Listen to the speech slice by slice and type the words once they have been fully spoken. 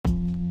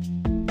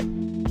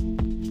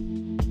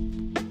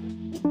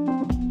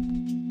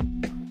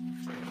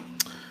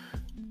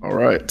All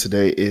right,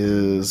 today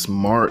is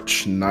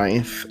March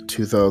 9th,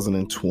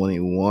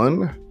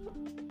 2021.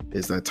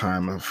 Is that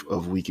time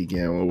of week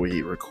again where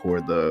we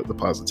record the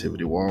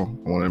positivity wall.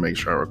 I want to make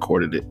sure I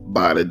recorded it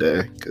by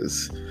today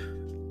because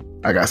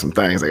I got some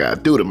things I got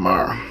to do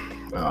tomorrow.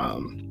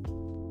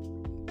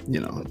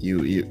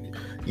 You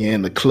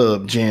in the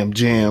club jam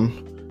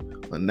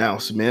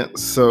announcement.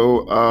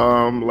 So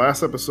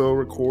last episode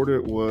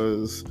recorded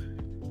was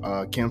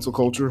cancel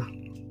culture.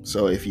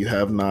 So if you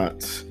have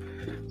not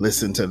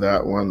listened to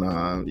that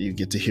one, you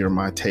get to hear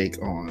my take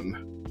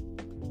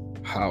on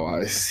how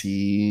I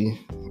see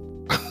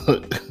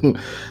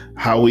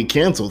how we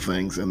cancel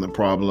things and the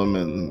problem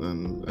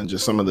and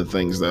just some of the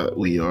things that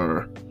we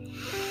are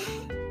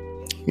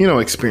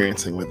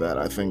experiencing with that.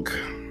 I think,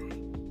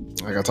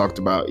 like I talked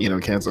about,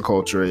 cancel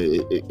culture,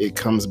 it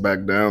comes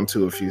back down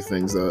to a few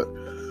things that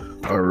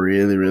are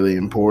really, really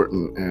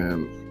important.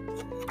 And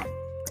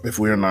if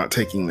we're not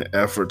taking the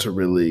effort to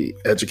really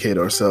educate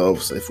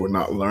ourselves, if we're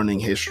not learning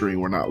history,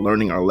 we're not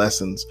learning our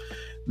lessons,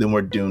 then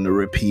we're doomed to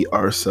repeat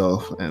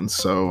ourselves. And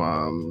so,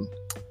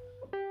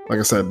 like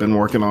I said, I've been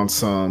working on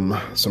some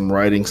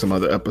writing, some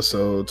other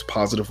episodes.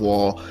 Positive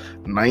Wall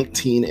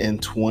 19 and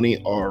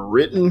 20 are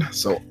written.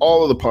 So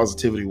all of the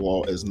Positivity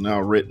Wall is now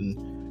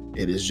written.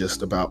 It is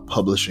just about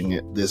publishing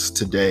it. This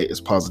today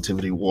is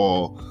Positivity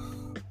Wall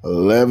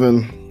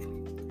 11.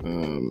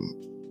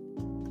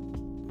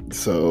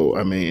 So,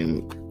 I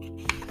mean,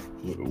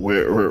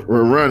 we're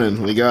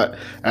running.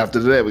 After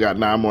today, we got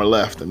 9 more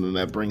left. And then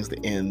that brings the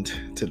end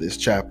to this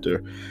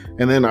chapter.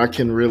 And then I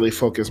can really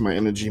focus my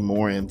energy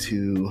more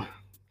into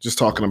just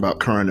talking about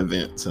current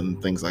events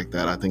and things like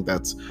that. I think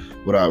that's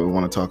what I would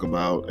want to talk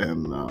about.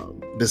 And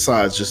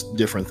besides just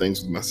different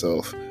things with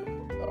myself.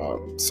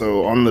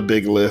 So on the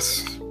big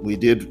list, we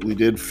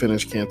did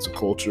finish cancel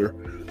culture.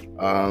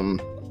 I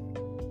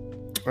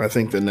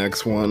think the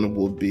next one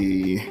will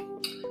be,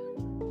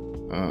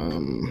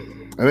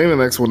 I think the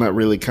next one that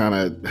really kind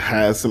of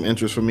has some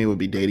interest for me would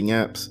be dating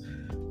apps.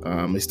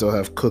 We still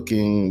have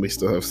cooking, we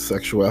still have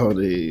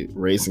sexuality,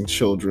 raising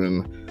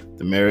children,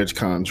 the marriage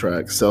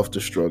contract,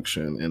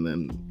 self-destruction, and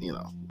then,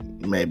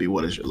 maybe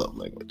what is your love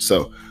language.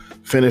 So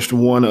finished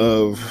one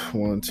of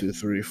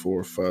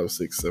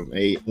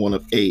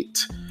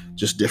 8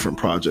 just different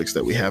projects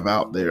that we have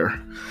out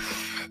there.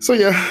 So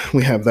yeah,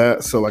 we have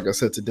that. So like I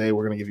said, today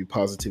we're going to give you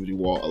Positivity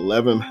Wall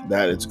 11.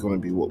 That is going to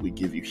be what we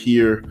give you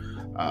here.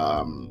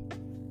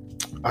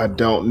 I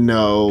don't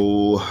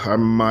know.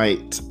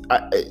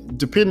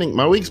 Depending,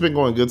 my week's been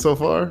going good so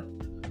far.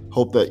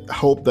 Hope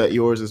that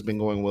yours has been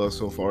going well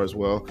so far as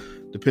well.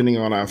 Depending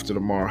on after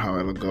tomorrow how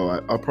it'll go,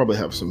 I'll probably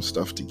have some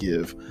stuff to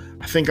give.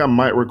 I think I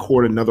might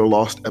record another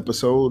lost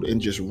episode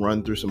and just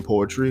run through some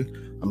poetry.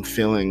 I'm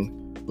feeling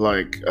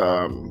like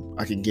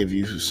I can give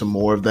you some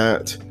more of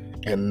that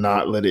and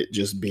not let it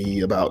just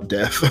be about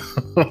death.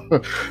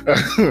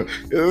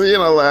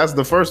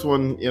 The first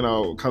one,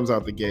 comes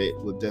out the gate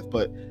with death,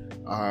 but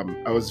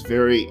I was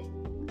very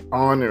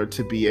honored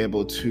to be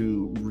able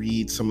to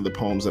read some of the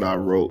poems that I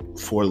wrote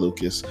for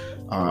Lucas.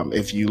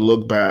 If you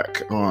look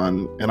back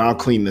on, and I'll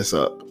clean this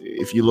up,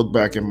 if you look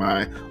back in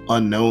my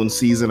unknown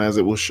season, as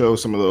it will show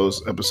some of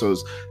those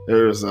episodes,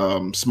 there's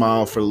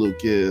Smile for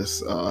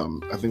Lucas.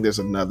 I think there's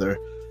another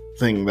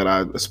thing that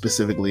I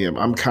specifically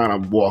I'm kind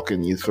of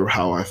walking you through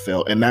how I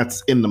felt, and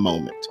that's in the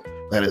moment.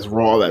 That is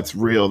raw, that's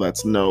real,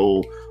 that's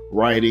no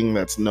writing,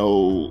 that's no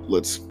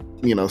let's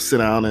sit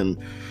down and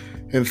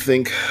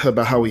think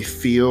about how we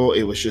feel.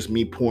 It was just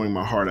me pouring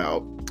my heart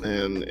out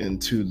and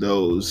into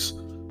those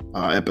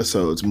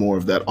episodes, more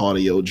of that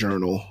audio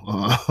journal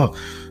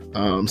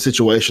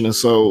situation. And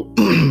so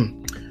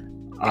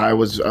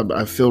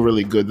I feel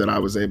really good that I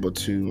was able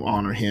to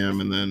honor him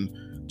and then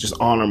just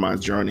honor my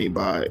journey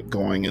by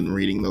going and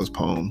reading those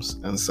poems.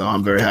 And so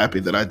I'm very happy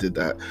that I did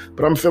that.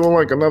 But I'm feeling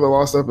like another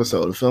lost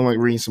episode. I'm feeling like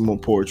reading some more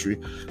poetry.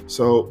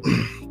 So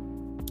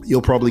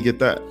you'll probably get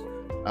that.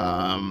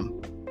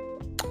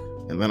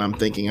 And then I'm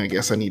thinking, I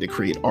guess I need to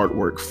create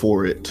artwork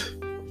for it.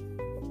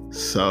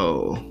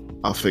 So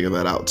I'll figure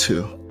that out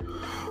too.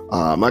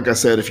 Like I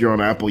said, if you're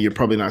on Apple, you're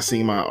probably not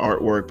seeing my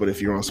artwork, but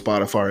if you're on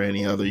Spotify or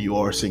any other, you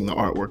are seeing the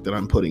artwork that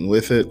I'm putting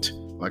with it.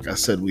 Like I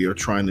said, we are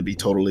trying to be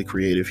totally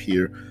creative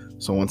here.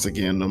 So once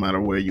again, no matter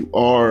where you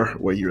are,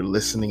 where you're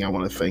listening, I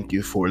want to thank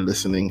you for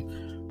listening.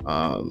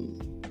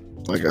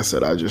 Like I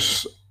said,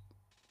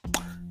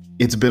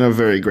 it's been a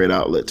very great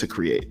outlet to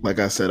create. Like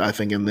I said, I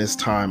think in this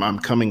time I'm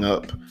coming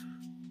up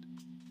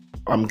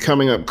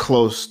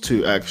close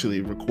to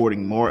actually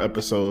recording more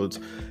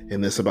episodes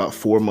in this about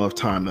 4-month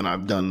time than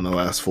I've done in the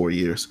last 4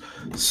 years.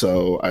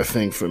 So I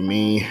think for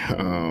me, I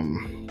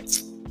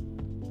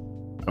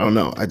don't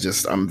know.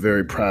 I'm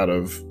very proud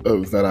of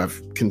that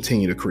I've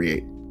continued to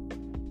create.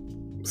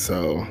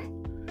 So,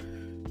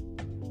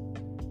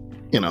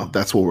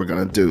 that's what we're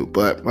going to do.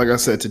 But like I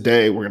said,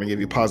 today we're going to give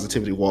you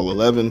Positivity Wall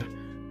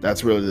 11.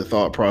 That's really the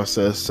thought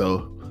process.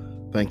 So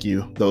thank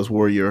you. Those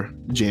were your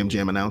Jam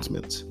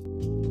announcements.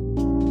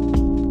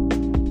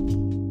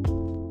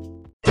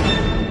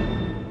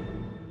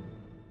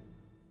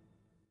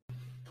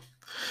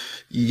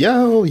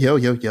 Yo, yo,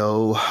 yo,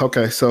 yo.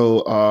 Okay,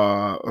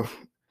 so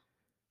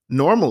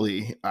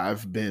normally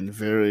I've been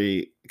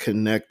very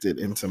connected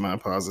into my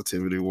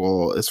positivity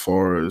wall as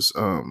far as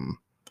kind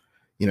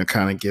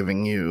of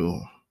giving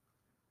you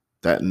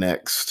that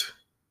next,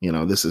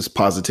 this is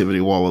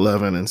positivity wall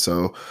 11, and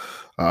so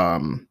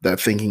that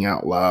thinking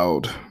out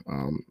loud,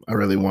 I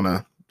really want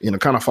to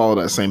kind of follow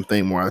that same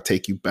thing where I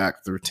take you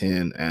back through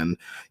 10, and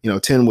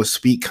 10 was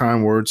speak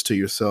kind words to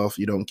yourself.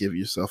 You don't give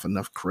yourself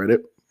enough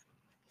credit.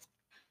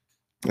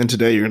 And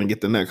today you're going to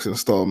get the next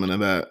installment of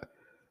that,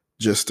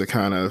 just to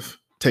kind of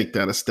take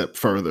that a step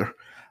further.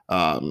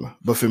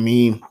 But for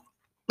me,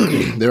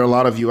 there are a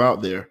lot of you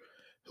out there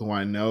who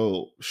I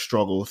know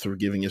struggle through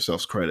giving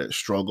yourselves credit,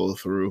 struggle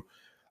through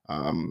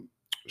um,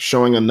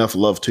 showing enough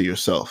love to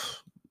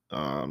yourself,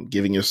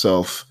 giving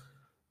yourself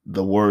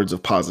the words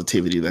of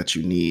positivity that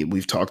you need.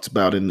 We've talked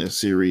about in this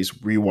series,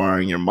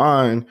 rewiring your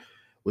mind.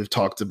 We've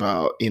talked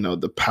about,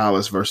 the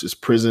palace versus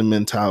prison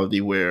mentality,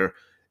 where,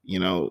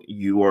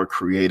 you are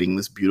creating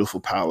this beautiful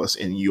palace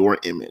in your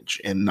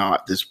image and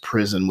not this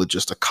prison with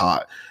just a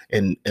cot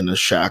and the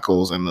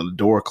shackles and the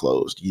door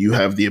closed. You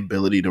have the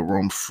ability to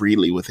roam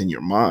freely within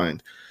your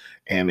mind.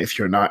 And if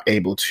you're not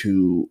able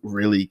to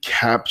really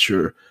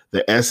capture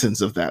the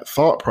essence of that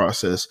thought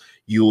process,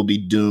 you will be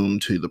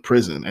doomed to the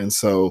prison. And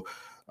so,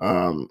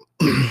 um,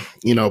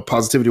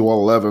 Positivity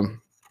Wall 11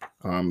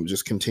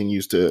 just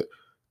continues to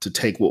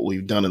take what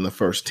we've done in the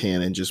first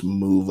 10 and just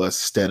move us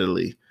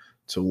steadily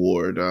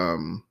toward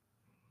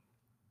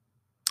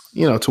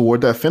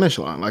toward that finish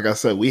line. Like I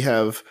said, we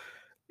have,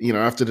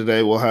 after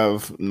today we'll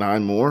have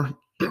 9 more.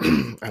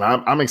 And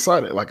I'm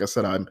excited. Like I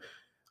said, I'm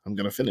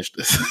gonna finish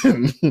this.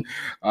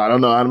 I don't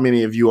know how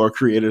many of you are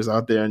creators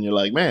out there, and you're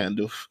like, man,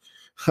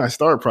 I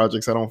start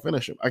projects, I don't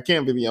finish them. I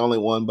can't be the only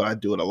one, but I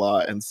do it a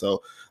lot, and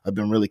so I've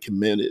been really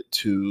committed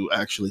to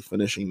actually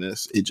finishing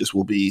this. It just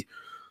will be,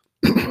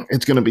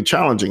 it's going to be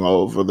challenging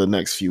over the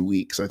next few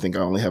weeks. I think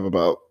I only have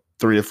about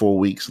 3 to 4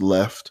 weeks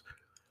left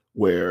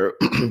where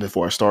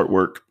before I start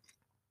work,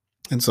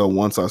 and so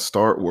once I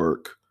start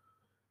work,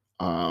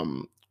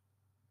 um,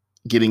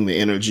 getting the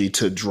energy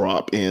to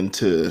drop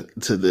into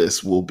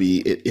this will be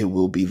it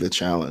will be the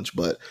challenge.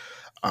 But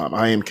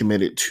I am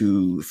committed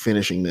to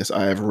finishing this.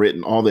 I have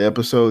written all the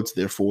episodes,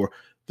 therefore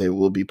they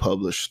will be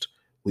published.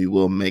 We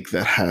will make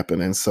that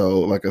happen. And so,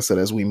 like I said,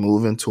 as we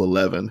move into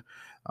 11,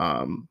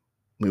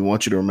 we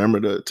want you to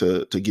remember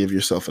to give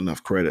yourself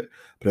enough credit,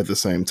 but at the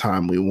same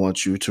time, we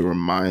want you to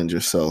remind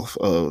yourself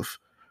of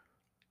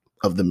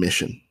the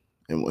mission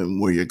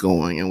and where you're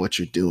going and what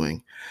you're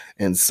doing.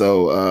 And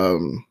so,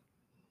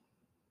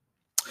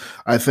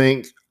 I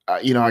think,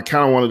 I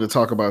kind of wanted to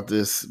talk about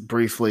this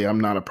briefly. I'm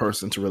not a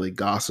person to really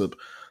gossip,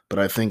 but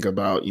I think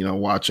about,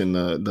 watching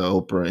the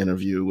Oprah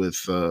interview with,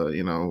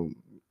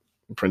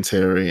 Prince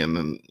Harry, and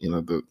then,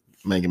 the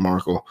Meghan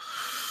Markle,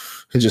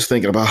 and just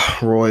thinking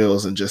about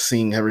royals and just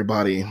seeing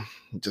everybody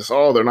just,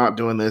 oh, they're not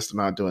doing this,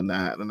 they're not doing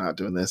that, they're not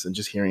doing this, and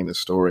just hearing the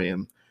story.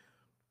 And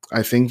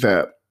I think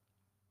that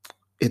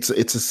it's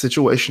a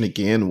situation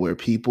again where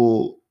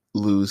people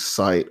lose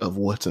sight of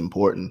what's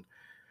important.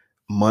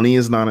 Money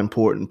is not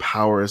important,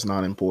 power is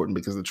not important,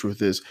 because the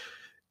truth is,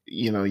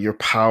 your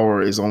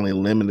power is only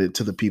limited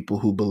to the people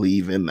who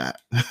believe in that.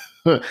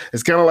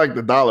 It's kind of like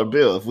the dollar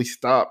bill.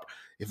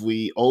 If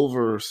we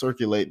over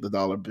circulate the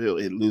dollar bill,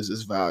 it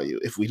loses value.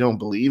 If we don't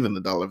believe in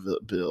the dollar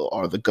bill,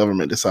 or the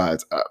government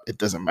decides it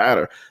doesn't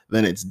matter,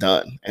 then it's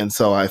done. And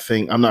so I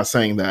think, I'm not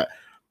saying that,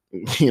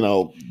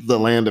 the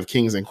land of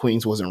kings and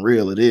queens wasn't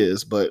real. It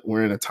is, but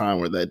we're in a time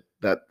where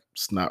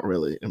that's not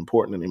really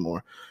important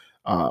anymore.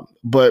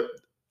 But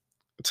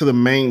to the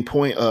main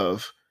point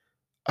of,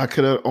 I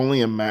could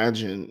only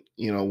imagine,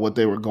 what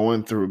they were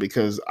going through,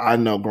 because I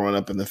know growing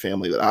up in the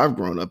family that I've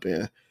grown up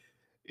in,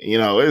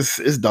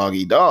 it's dog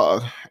eat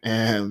dog.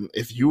 And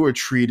if you were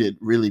treated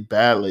really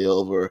badly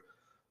over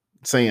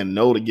saying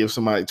no to give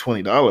somebody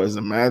 $20,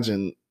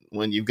 imagine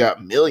when you've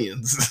got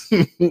millions.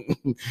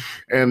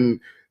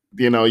 And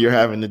you're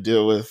having to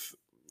deal with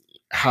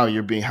how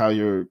your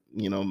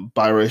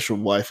biracial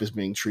wife is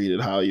being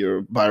treated, how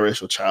your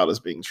biracial child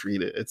is being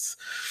treated. It's,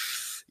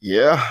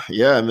 yeah,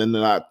 and then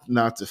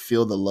not to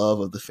feel the love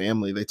of the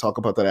family. They talk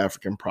about that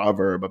African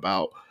proverb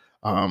about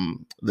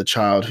the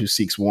child who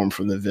seeks warmth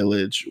from the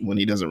village, when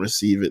he doesn't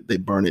receive it, they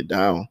burn it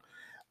down.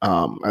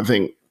 I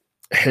think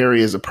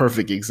Harry is a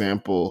perfect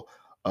example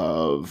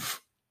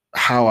of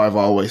how I've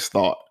always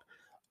thought.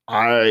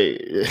 I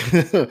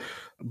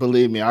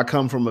believe me, I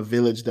come from a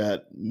village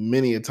that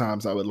many a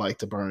times I would like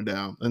to burn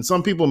down. And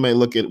some people may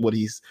look at what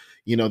he's,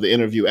 the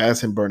interview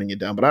as him burning it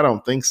down, but I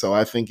don't think so.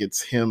 I think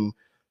it's him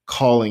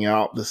calling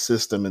out the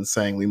system and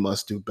saying we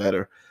must do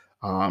better.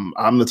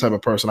 I'm the type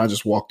of person, I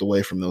just walked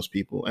away from those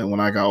people. And when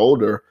I got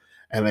older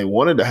and they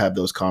wanted to have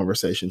those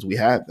conversations, we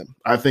had them.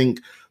 I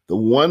think the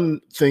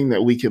one thing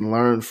that we can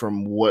learn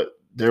from what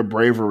their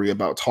bravery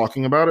about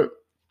talking about it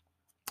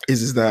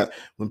is that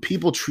when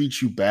people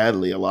treat you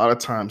badly, a lot of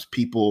times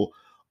people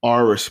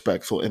are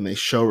respectful and they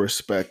show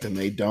respect, and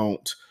they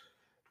don't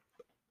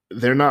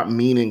they're not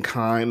mean and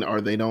kind,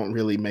 or they don't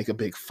really make a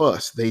big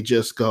fuss. They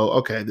just go,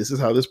 okay, this is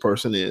how this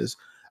person is.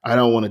 I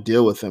don't want to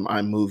deal with them.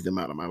 I move them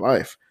out of my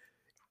life.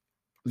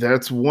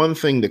 That's one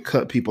thing to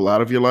cut people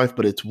out of your life,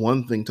 but it's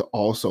one thing to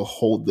also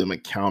hold them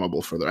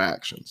accountable for their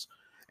actions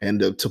and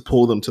to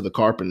pull them to the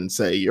carpet and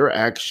say, your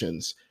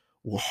actions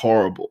were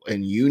horrible.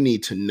 And you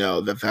need to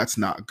know that that's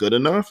not good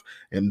enough.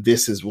 And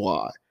this is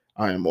why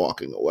I am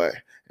walking away.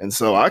 And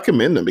so I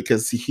commend him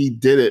because he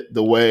did it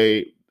the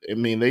way, I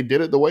mean, they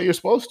did it the way you're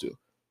supposed to.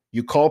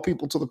 You call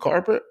people to the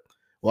carpet.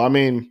 Well, I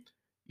mean,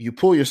 you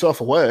pull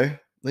yourself away,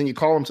 then you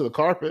call them to the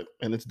carpet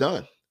and it's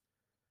done.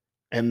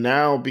 And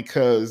now,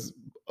 because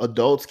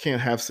adults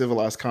can't have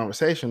civilized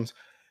conversations,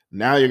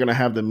 now you're going to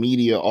have the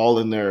media all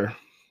in their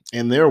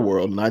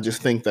world. And I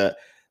just think that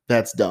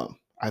that's dumb.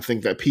 I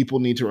think that people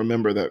need to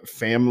remember that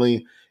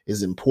family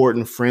is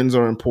important. Friends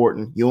are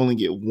important. You only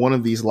get one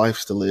of these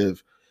lives to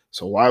live.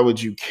 So why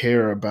would you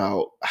care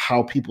about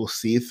how people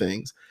see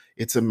things?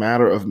 It's a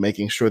matter of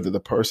making sure that the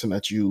person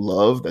that you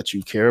love, that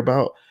you care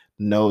about,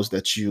 knows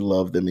that you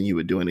love them and you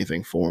would do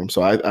anything for them.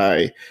 So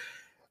I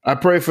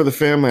pray for the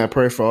family. I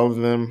pray for all of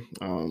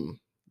them,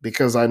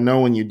 because I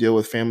know when you deal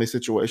with family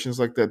situations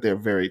like that, they're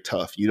very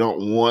tough. You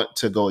don't want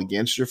to go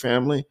against your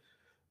family,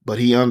 but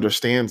he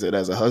understands it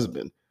as a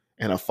husband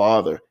and a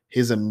father.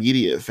 His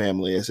immediate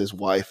family is his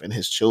wife and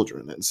his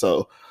children. And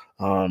so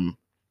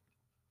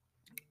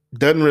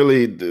doesn't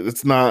really,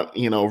 it's not,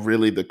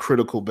 really the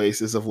critical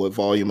basis of what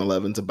Volume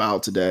 11 is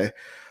about today.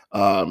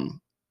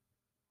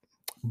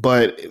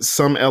 But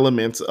some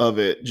elements of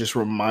it just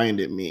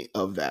reminded me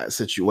of that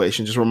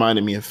situation, just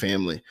reminded me of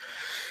family.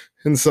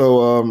 And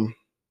so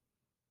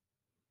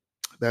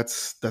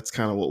that's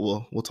kind of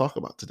what we'll talk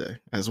about today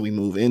as we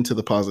move into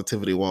the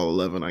Positivity Wall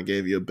 11. I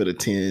gave you a bit of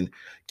 10,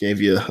 gave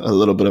you a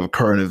little bit of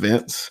current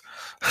events.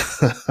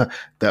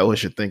 That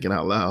was your thinking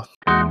out loud.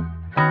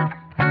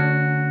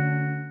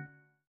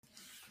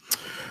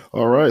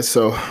 All right,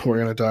 so we're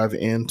going to dive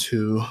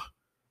into,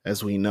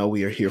 as we know,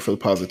 we are here for the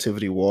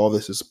Positivity Wall.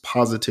 This is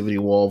Positivity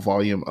Wall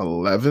Volume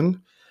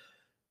 11.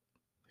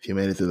 If you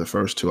made it through the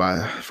first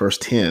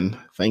 10,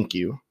 thank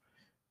you.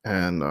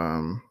 And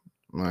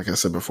like I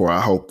said before, I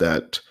hope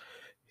that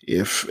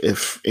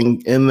if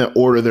in the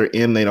order they're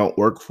in, they don't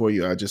work for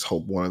you, I just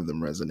hope one of them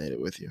resonated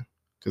with you,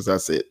 because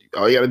that's it.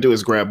 All you got to do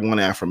is grab one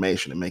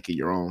affirmation and make it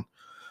your own.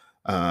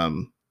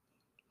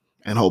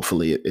 And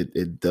hopefully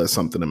it does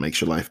something that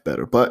makes your life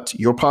better. But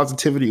your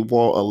Positivity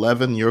Wall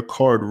 11, your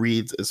card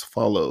reads as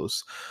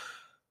follows.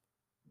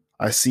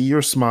 I see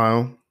your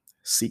smile,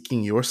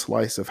 seeking your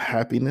slice of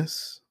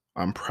happiness.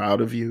 I'm proud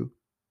of you.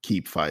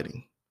 Keep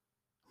fighting.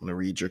 I'm going to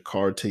read your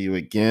card to you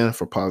again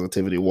for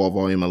Positivity Wall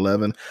Volume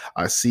 11.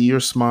 I see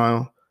your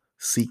smile,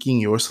 seeking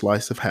your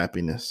slice of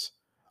happiness.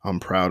 I'm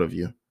proud of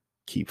you.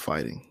 Keep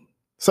fighting.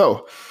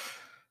 So,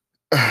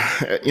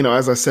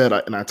 as I said,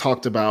 I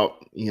talked about,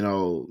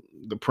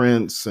 the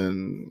Prince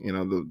and,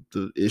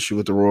 the issue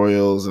with the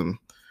Royals and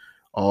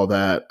all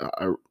that.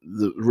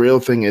 The real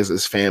thing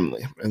is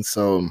family. And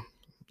so,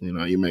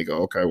 you may go,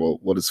 okay, well,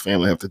 what does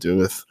family have to do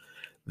with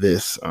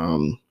this?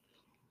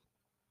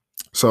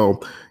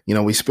 So,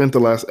 we spent the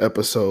last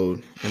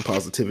episode in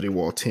Positivity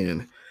Wall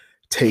 10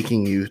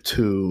 taking you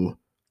to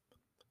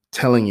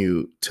telling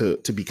you to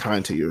be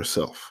kind to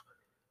yourself,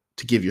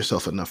 to give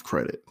yourself enough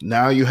credit.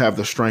 Now you have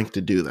the strength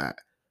to do that.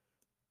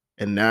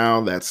 And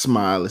now that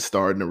smile is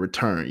starting to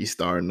return. You're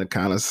starting to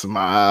kind of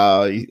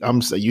smile.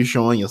 You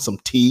showing you some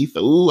teeth.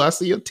 Ooh, I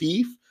see your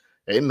teeth.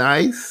 Hey,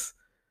 nice.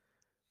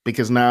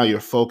 Because now you're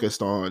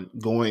focused on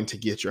going to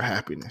get your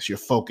happiness. You're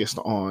focused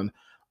on,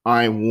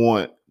 I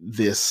want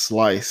this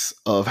slice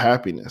of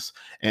happiness,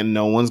 and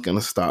no one's going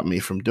to stop me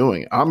from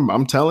doing it.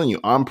 I'm telling you,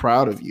 I'm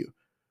proud of you.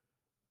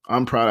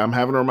 I'm proud. I'm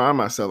having to remind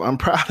myself, I'm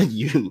proud of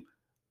you.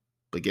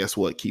 But guess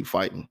what? Keep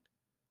fighting,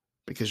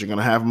 because you're going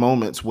to have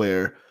moments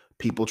where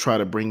people try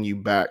to bring you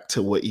back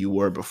to what you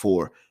were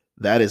before.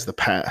 That is the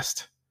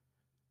past.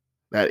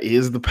 That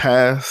is the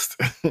past.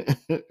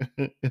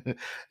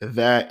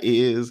 That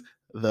is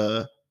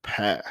the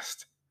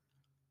past.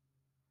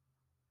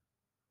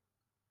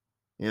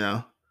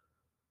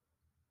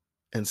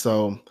 And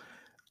so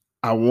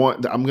I'm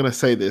going to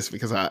say this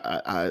because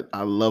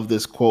I love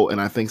this quote. And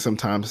I think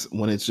sometimes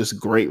when it's just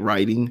great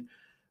writing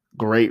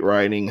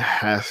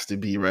has to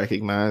be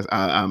recognized.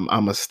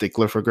 I'm a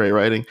stickler for great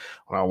writing.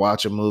 When I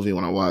watch a movie,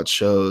 when I watch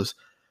shows,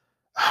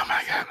 oh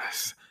my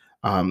goodness.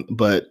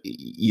 But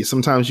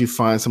sometimes you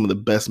find some of the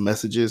best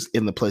messages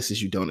in the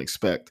places you don't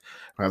expect.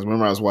 I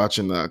remember I was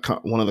watching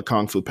one of the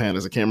Kung Fu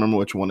Pandas. I can't remember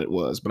which one it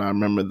was, but I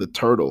remember the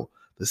turtle,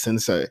 the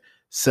sensei,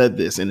 said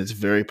this, and it's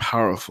very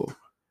powerful.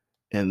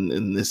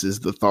 And this is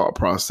the thought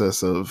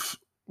process of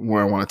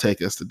where I want to take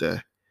us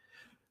today.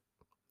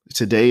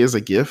 Today is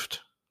a gift.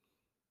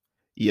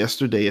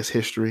 Yesterday is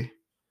history.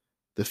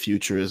 The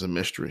future is a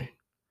mystery.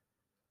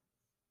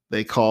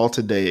 They call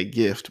today a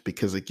gift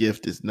because a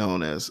gift is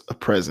known as a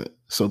present.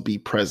 So be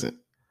present.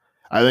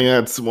 I think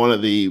that's one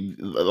of the,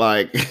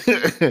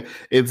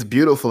 it's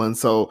beautiful. And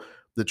so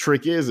The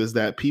trick is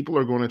that people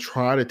are going to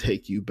try to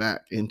take you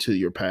back into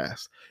your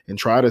past and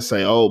try to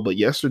say, oh, but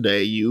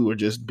yesterday you were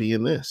just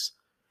being this.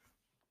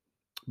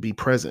 Be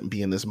present,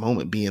 be in this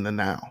moment, be in the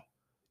now.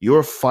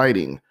 You're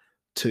fighting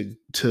to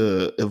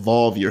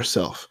evolve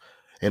yourself.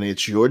 And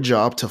it's your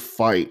job to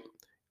fight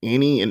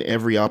any and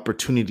every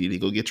opportunity to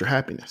go get your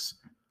happiness.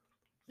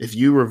 If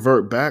you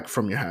revert back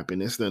from your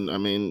happiness, then I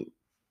mean,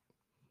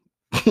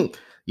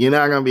 you're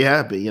not going to be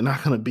happy. You're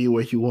not going to be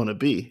where you want to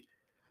be.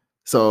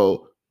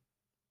 So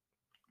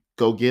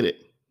go get it.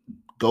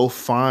 Go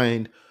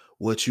find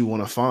what you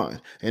want to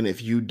find. And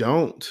if you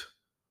don't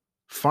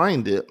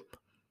find it,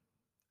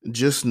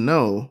 just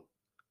know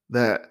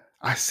that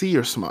I see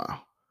your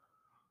smile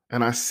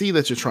and I see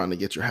that you're trying to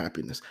get your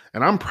happiness.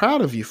 And I'm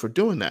proud of you for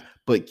doing that,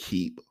 but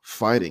keep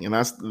fighting. And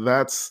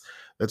that's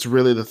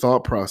really the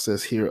thought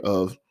process here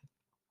of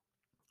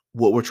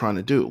what we're trying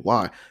to do.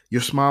 Why?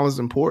 Your smile is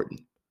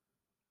important.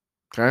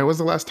 Okay. When's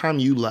the last time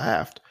you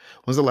laughed?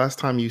 When's the last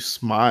time you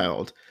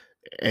smiled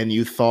and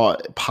you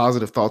thought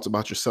positive thoughts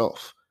about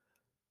yourself?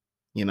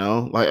 You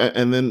know, like,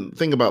 and then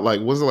think about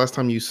like, when's the last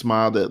time you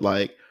smiled at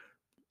like,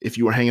 if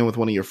you were hanging with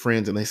one of your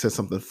friends and they said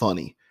something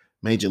funny,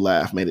 made you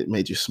laugh,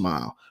 made you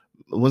smile?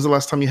 When's the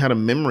last time you had a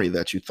memory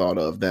that you thought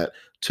of that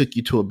took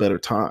you to a better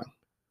time?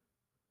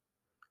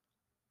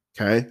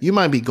 Okay. You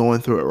might be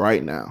going through it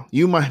right now.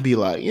 You might be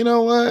like, you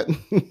know what?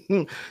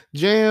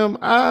 Jam,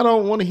 I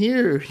don't want to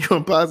hear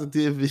your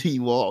positivity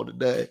wall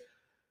today.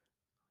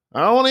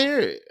 I don't want to hear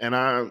it. And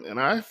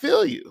I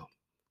feel you.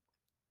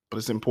 But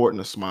it's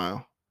important to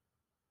smile.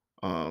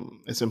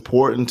 It's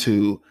important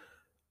to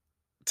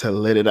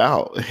let it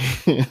out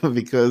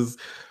because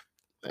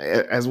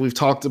as we've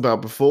talked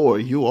about before,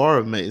 you are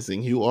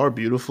amazing, you are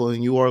beautiful,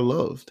 and you are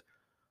loved.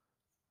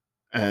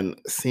 And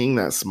seeing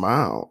that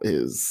smile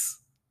is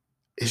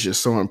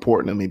just so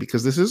important to me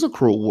because this is a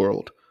cruel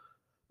world.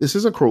 This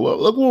is a cruel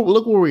world.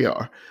 Look where we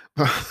are.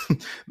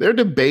 They're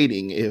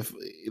debating if,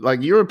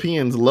 like,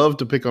 Europeans love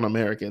to pick on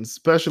Americans,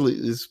 especially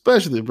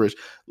the British,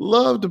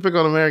 love to pick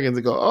on Americans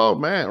and go, "Oh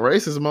man,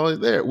 racism always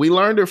there. We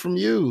learned it from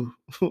you,"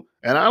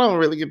 and I don't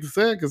really get to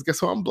say it because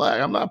guess what? I'm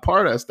black. I'm not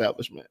part of that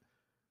establishment.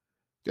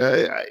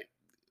 Okay,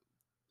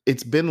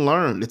 it's been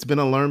learned. It's been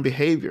a learned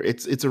behavior.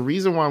 It's a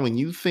reason why when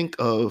you think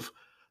of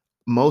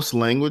most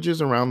languages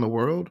around the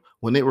world,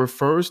 when it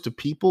refers to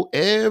people,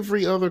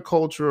 every other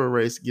culture or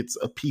race gets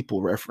a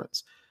people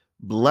reference.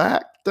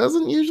 Black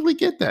doesn't usually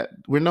get that.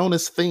 We're known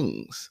as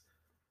things,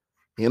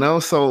 you know?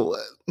 So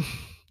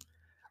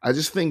I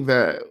just think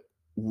that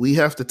we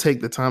have to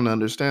take the time to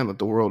understand that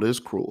the world is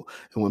cruel.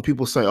 And when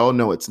people say, oh,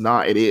 no, it's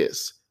not, it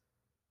is.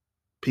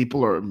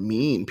 People are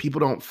mean. People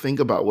don't think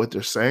about what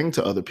they're saying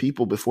to other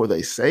people before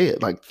they say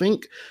it. Like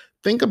think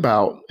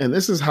about, and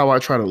this is how I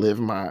try to live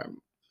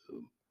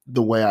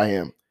the way I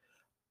am.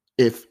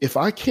 If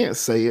I can't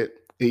say it,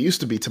 it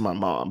used to be to my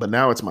mom, but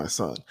now it's my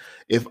son.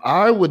 If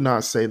I would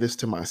not say this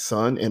to my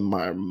son in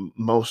my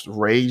most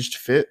raged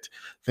fit,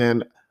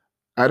 then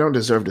I don't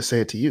deserve to say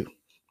it to you.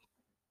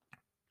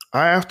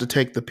 I have to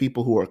take the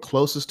people who are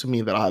closest to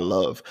me that I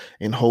love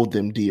and hold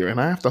them dear. And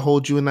I have to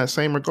hold you in that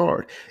same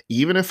regard,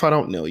 even if I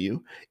don't know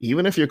you,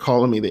 even if you're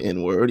calling me the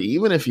N word,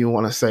 even if you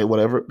want to say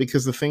whatever,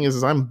 because the thing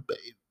is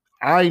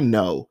I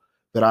know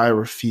that I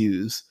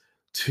refuse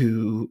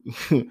to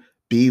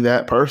be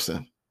that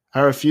person. I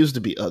refuse to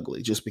be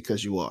ugly just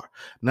because you are.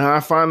 Now, I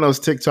find those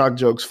TikTok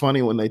jokes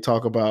funny when they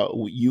talk about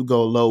you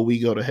go low, we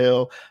go to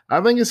hell.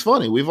 I think it's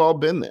funny. We've all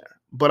been there.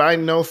 But I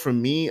know for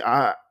me,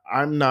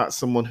 I'm not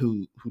someone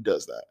who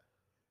does that.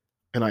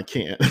 And I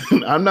can't.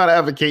 I'm not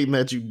advocating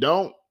that you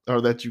don't or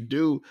that you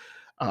do.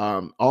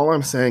 All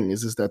I'm saying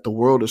is that the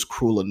world is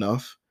cruel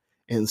enough.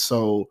 And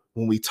so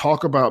when we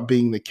talk about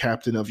being the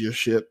captain of your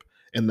ship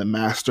and the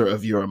master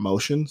of your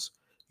emotions,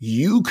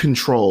 you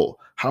control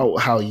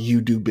how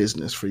you do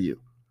business for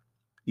you.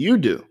 You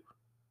do.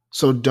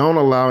 So don't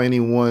allow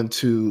anyone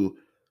to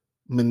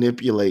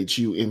manipulate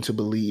you into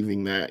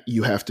believing that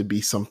you have to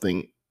be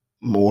something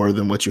more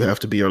than what you have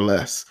to be or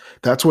less.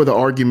 That's where the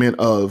argument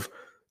of,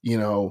 you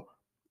know,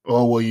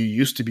 oh, well, you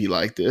used to be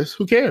like this.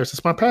 Who cares?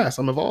 It's my past.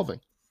 I'm evolving.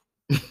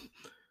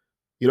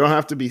 You don't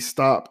have to be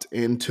stopped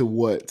into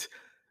what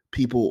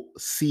people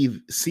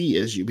see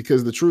as you,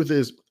 because the truth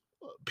is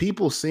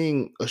people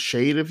seeing a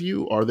shade of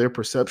you or their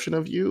perception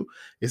of you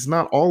is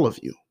not all of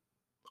you.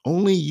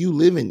 Only you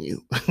live in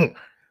you.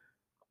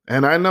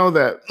 And I know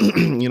that,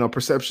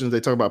 perceptions,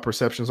 they talk about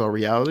perceptions are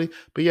reality,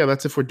 but yeah,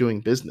 that's if we're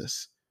doing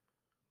business.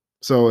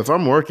 So if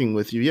I'm working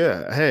with you,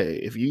 yeah,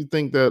 hey, if you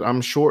think that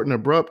I'm short and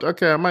abrupt,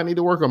 okay, I might need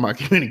to work on my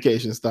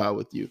communication style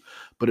with you.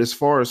 But as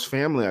far as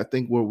family, I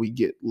think where we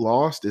get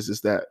lost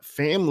is that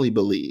family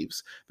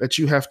believes that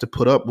you have to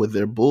put up with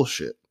their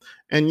bullshit,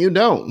 and you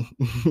don't.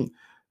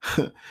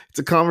 It's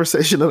a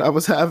conversation that I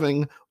was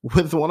having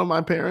with one of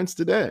my parents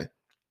today.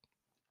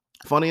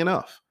 Funny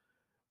enough.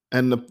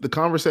 And the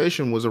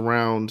conversation was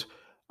around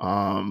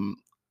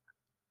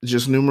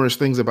just numerous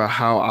things about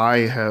how I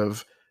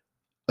have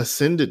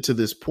ascended to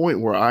this point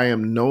where I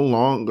am no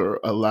longer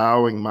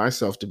allowing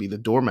myself to be the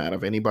doormat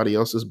of anybody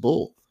else's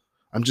bull.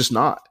 I'm just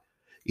not.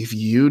 If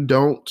you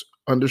don't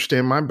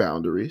understand my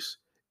boundaries.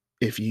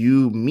 If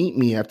you meet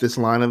me at this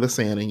line of the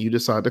sand and you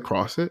decide to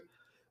cross it,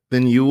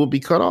 then you will be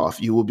cut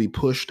off. You will be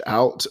pushed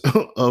out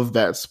of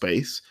that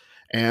space,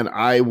 and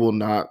I will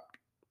not.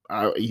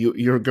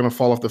 You're going to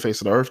fall off the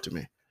face of the earth to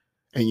me.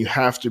 And you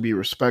have to be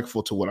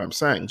respectful to what I'm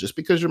saying. Just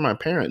because you're my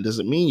parent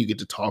doesn't mean you get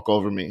to talk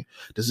over me.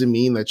 Doesn't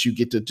mean that you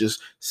get to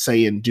just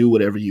say and do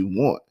whatever you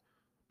want.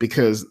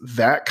 Because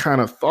that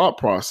kind of thought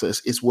process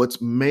is what's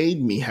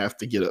made me have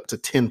to get up to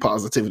 10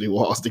 positivity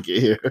walls to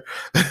get here.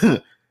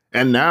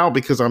 And now,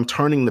 because I'm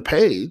turning the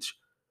page,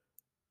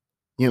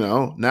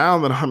 now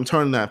that I'm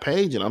turning that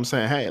page and I'm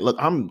saying, hey, look,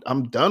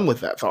 I'm done with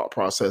that thought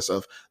process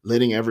of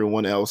letting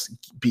everyone else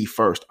be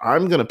first.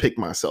 I'm going to pick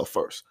myself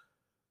first.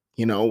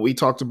 We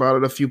talked about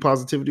it a few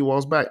positivity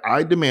walls back.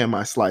 I demand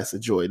my slice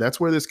of joy. That's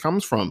where this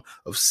comes from,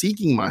 of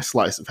seeking my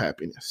slice of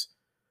happiness.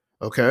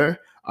 Okay.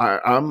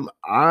 I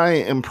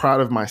am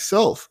proud of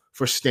myself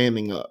for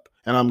standing up,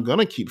 and I'm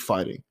gonna keep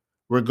fighting,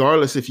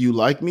 regardless if you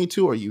like me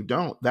to or you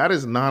don't. That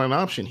is not an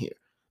option here.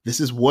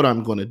 This is what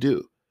I'm gonna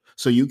do.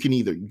 So you can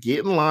either get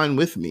in line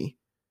with me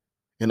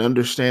and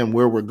understand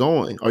where we're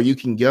going, or you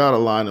can get out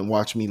of line and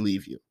watch me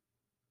leave you.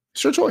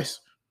 It's your choice.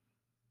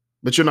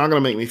 But you're not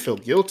gonna make me feel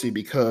guilty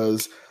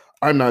because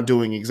I'm not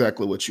doing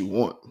exactly what you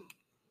want.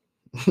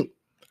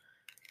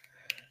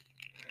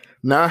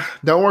 Nah,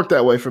 don't work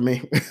that way for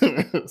me.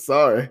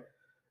 Sorry.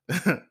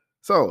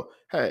 So,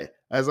 hey,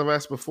 as I've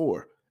asked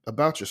before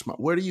about your smile,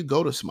 where do you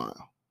go to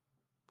smile?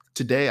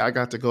 Today, I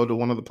got to go to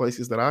one of the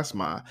places that I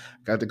smile.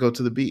 Got to go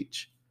to the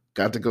beach.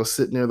 Got to go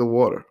sit near the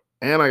water.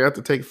 And I got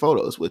to take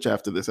photos, which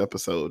after this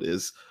episode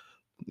is,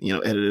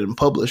 edited and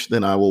published,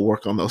 then I will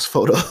work on those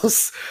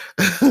photos.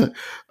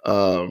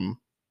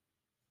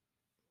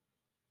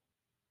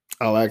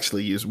 I'll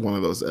actually use one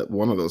of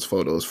those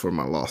photos for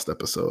my lost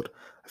episode.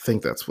 I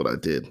think that's what I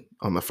did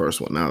on the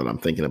first one. Now that I'm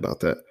thinking about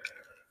that,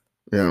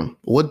 yeah.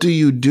 What do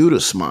you do to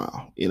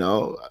smile?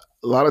 A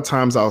lot of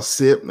times I'll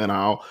sit and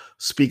I'll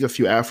speak a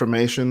few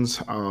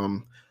affirmations.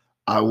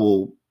 I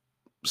will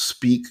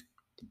speak,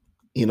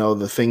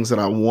 the things that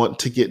I want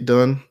to get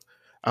done.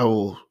 I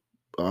will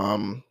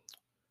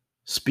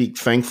speak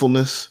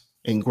thankfulness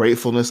and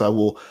gratefulness. I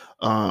will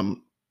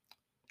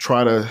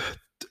try to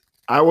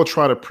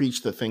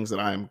preach the things that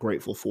I am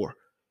grateful for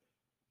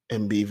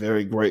and be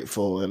very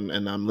grateful.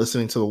 And I'm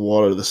listening to the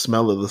water, the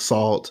smell of the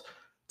salt.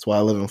 That's why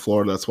I live in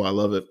Florida. That's why I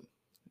love it.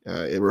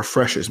 It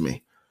refreshes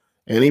me.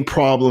 Any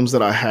problems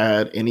that I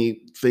had, any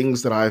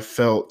things that I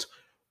felt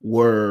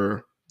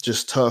were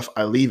just tough,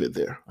 I leave it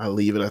there. I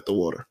leave it at the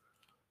water.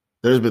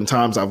 There's been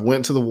times I've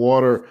went to the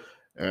water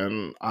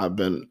and I've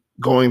been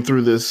going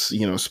through this,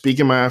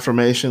 speaking my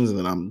affirmations, and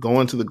then I'm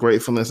going to the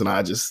gratefulness, and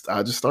I just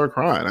start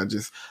crying.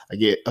 I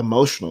get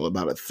emotional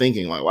about it,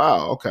 thinking like,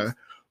 wow, okay,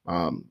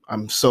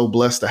 I'm so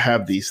blessed to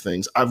have these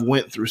things. I've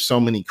went through so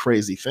many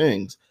crazy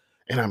things,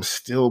 and I'm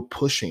still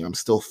pushing. I'm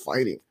still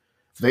fighting.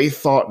 They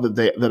thought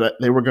that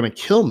they were going to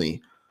kill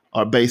me,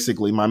 or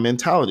basically my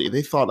mentality.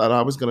 They thought that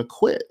I was going to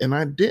quit, and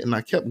I didn't.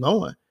 I kept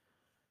going,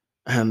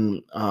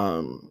 and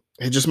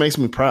it just makes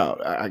me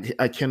proud.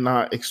 I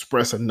cannot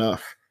express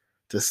enough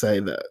to say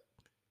that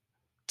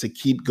to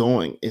keep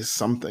going is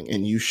something,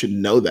 and you should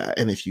know that.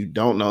 And if you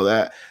don't know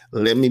that,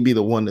 let me be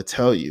the one to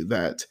tell you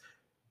that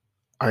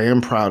I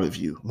am proud of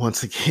you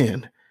once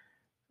again,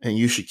 and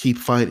you should keep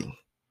fighting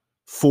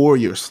for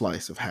your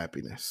slice of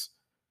happiness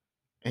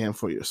and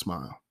for your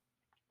smile.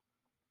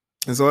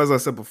 And so, as I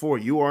said before,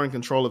 you are in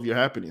control of your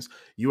happiness.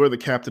 You are the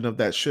captain of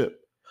that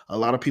ship. A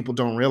lot of people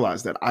don't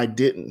realize that. I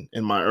didn't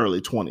in my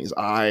early 20s.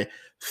 I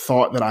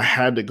thought that I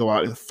had to go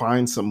out and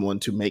find someone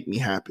to make me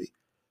happy.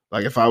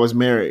 Like if I was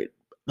married,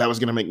 that was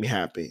going to make me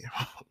happy.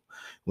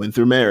 Went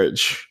through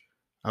marriage.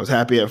 I was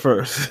happy at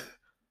first.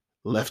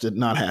 Left it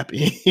not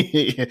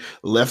happy.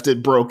 Left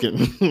it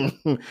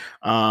broken.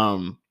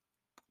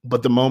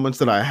 But the moments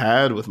that I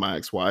had with my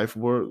ex-wife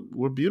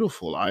were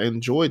beautiful. I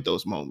enjoyed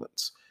those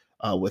moments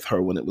with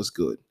her when it was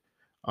good.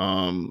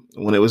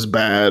 When it was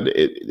bad,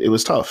 it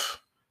was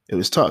tough. It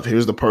was tough.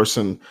 Here's the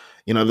person,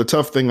 the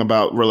tough thing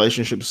about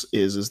relationships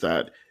is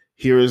that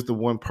here is the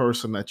one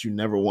person that you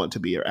never want to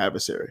be your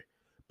adversary.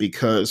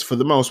 Because for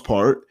the most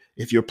part,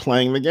 if you're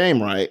playing the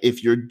game right,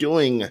 if you're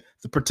doing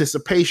the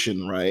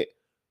participation right,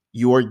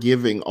 you are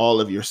giving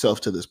all of yourself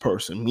to this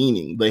person,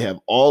 meaning they have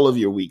all of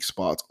your weak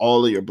spots,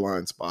 all of your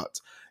blind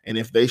spots. And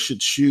if they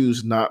should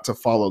choose not to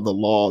follow the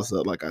laws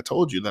that, like I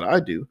told you, that I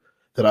do,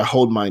 that I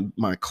hold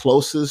my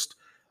closest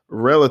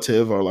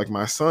relative or like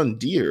my son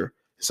dear.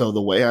 So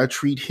the way I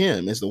treat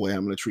him is the way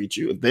I'm going to treat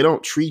you. If they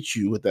don't treat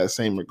you with that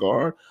same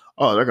regard,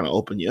 they're going to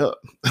open you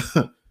up.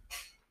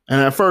 And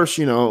at first,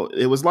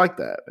 it was like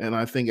that. And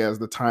I think as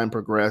the time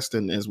progressed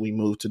and as we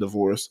moved to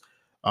divorce,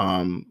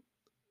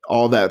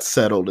 all that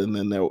settled. And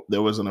then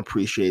there was an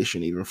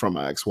appreciation even from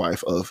my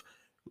ex-wife of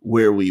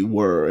where we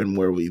were and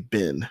where we've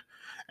been.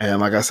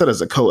 And like I said,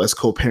 as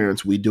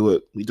co-parents, we do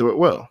it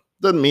well.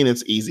 Doesn't mean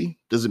it's easy.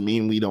 Doesn't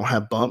mean we don't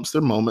have bumps.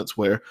 There are moments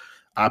where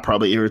I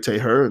probably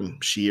irritate her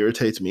and she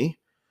irritates me.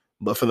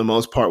 But for the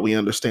most part, we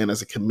understand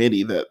as a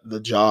committee that the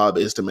job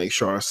is to make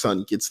sure our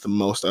son gets the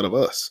most out of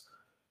us.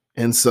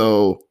 And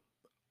so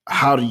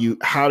how do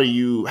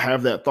you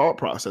have that thought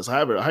process?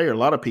 I hear a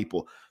lot of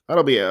people.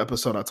 That'll be an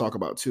episode I talk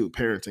about too,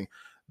 parenting.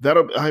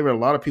 I hear a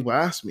lot of people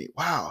ask me,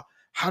 "Wow,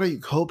 how do you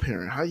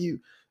co-parent? How you?"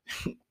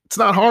 It's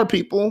not hard,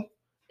 people.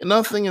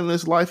 Nothing in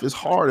this life is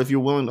hard if you're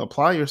willing to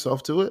apply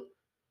yourself to it.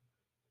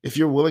 If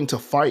you're willing to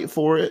fight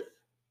for it.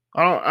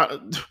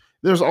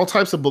 There's all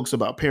types of books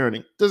about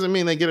parenting. Doesn't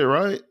mean they get it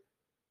right.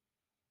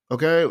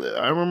 Okay,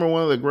 I remember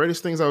one of the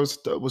greatest things I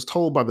was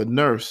told by the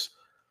nurse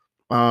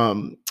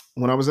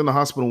when I was in the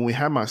hospital when we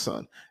had my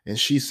son, and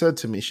she said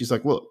to me, she's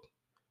like, "Look,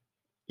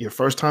 your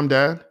first time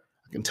dad.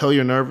 I can tell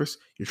you're nervous.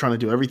 You're trying to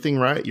do everything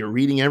right. You're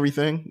reading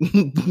everything,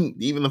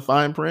 even the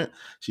fine print."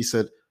 She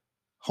said,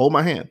 "Hold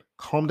my hand.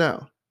 Calm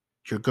down.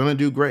 You're gonna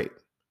do great.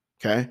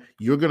 Okay,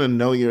 you're gonna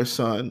know your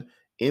son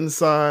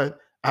inside,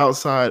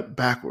 outside,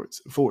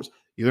 backwards, and forwards.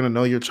 You're gonna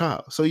know your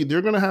child. So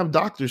you're gonna have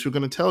doctors who are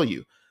gonna tell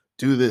you,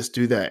 do this,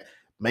 do that,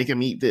 make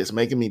him eat this,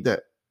 make him eat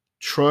that.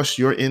 Trust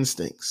your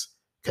instincts.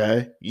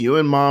 Okay, you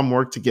and mom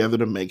work together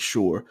to make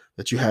sure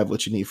that you have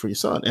what you need for your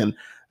son."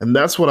 And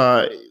that's what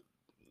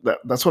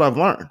I've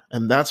learned,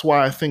 and that's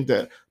why I think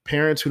that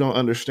parents who don't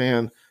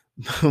understand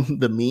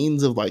the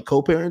means of like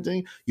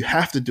co-parenting, you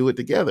have to do it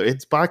together.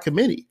 It's by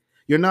committee.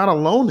 You're not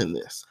alone in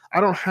this.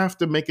 I don't have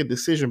to make a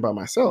decision by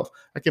myself.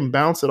 I can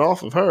bounce it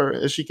off of her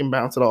as she can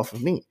bounce it off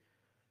of me.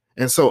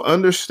 And so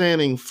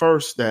understanding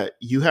first that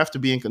you have to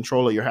be in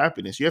control of your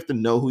happiness. You have to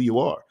know who you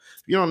are.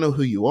 If you don't know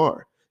who you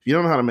are, if you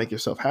don't know how to make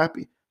yourself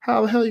happy,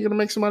 how the hell are you going to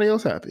make somebody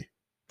else happy?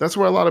 That's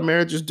where a lot of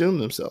marriages doom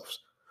themselves,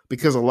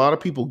 because a lot of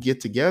people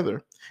get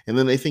together and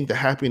then they think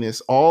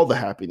all the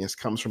happiness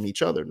comes from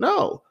each other.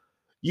 No,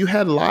 you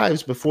had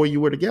lives before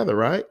you were together,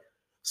 right?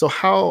 So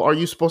how are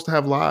you supposed to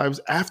have lives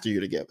after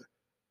you're together?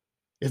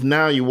 If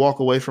now you walk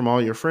away from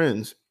all your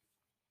friends,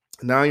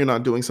 now you're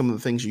not doing some of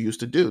the things you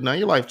used to do. Now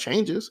your life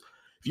changes.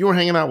 If you were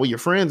hanging out with your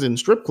friends in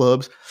strip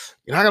clubs,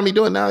 you're not gonna be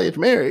doing it now that you're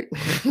married.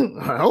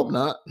 I hope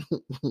not.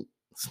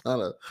 It's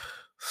not a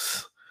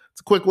it's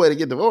a quick way to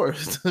get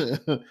divorced.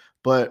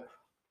 But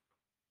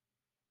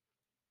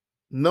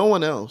no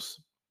one else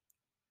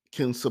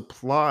can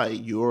supply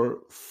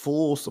your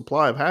full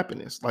supply of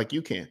happiness like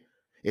you can.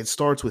 It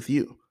starts with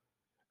you.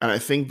 And I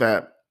think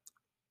that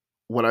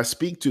what I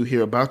speak to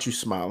here about you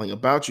smiling,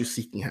 about you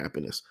seeking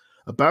happiness,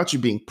 about you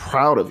being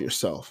proud of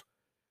yourself,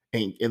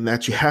 and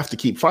that you have to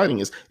keep fighting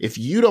is if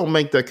you don't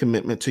make that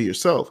commitment to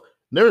yourself,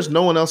 there is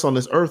no one else on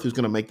this earth who's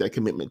going to make that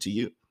commitment to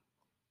you.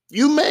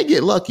 You may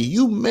get lucky.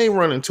 You may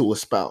run into a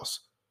spouse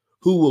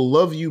who will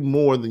love you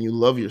more than you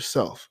love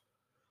yourself,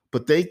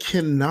 but they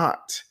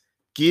cannot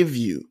give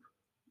you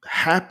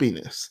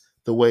happiness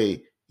the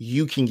way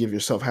you can give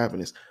yourself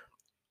happiness.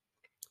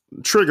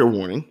 Trigger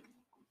warning.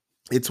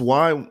 It's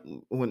why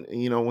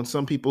when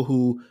some people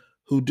who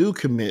do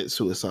commit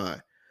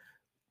suicide,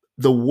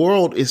 the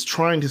world is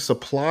trying to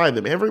supply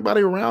them,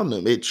 everybody around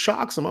them. It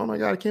shocks them. Oh my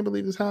God, I can't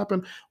believe this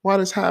happened. Why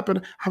this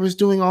happened? I was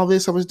doing all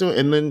this. I was doing,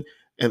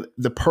 and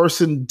the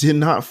person did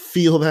not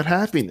feel that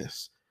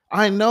happiness.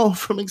 I know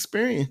from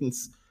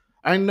experience.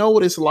 I know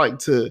what it's like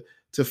to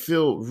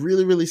feel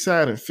really, really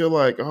sad and feel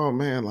like, oh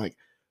man, like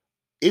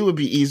it would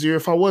be easier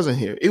if I wasn't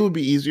here. It would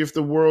be easier if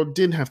the world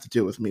didn't have to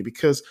deal with me,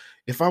 because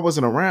if I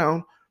wasn't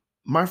around,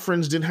 my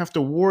friends didn't have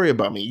to worry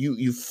about me.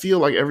 You feel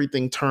like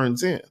everything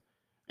turns in.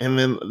 And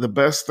then the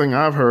best thing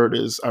I've heard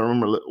is I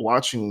remember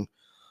watching,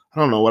 I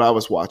don't know what I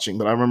was watching,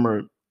 but I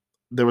remember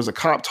there was a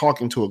cop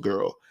talking to a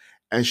girl,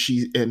 and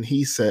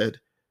he said,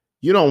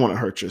 "You don't want to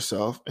hurt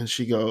yourself." And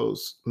she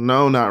goes,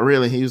 "No, not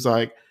really." He was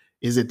like,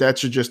 "Is it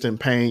that you're just in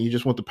pain? You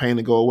just want the pain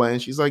to go away?"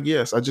 And she's like,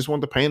 "Yes, I just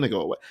want the pain to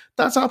go away."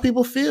 That's how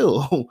people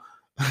feel.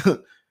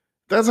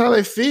 That's how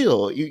they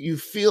feel. You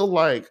feel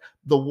like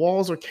the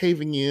walls are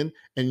caving in,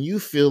 and you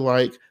feel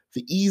like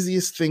the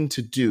easiest thing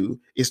to do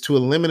is to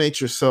eliminate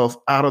yourself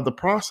out of the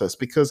process,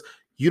 because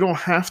you don't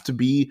have to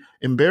be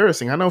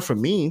embarrassing. I know for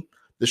me,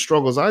 the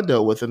struggles I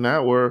dealt with in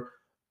that were,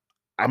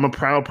 I'm a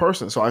proud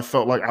person. So I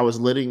felt like I was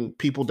letting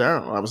people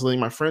down. I was letting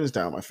my friends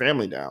down, my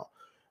family down.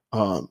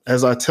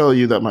 As I tell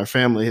you that my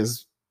family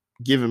has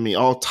given me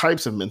all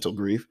types of mental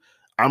grief,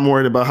 I'm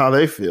worried about how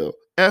they feel.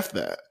 F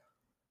that.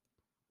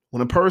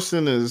 When a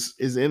person is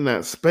in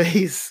that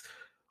space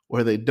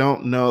where they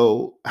don't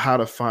know how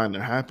to find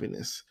their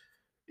happiness,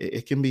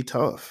 it can be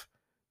tough.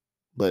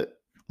 But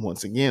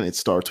once again, it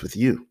starts with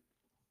you.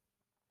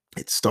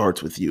 It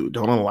starts with you.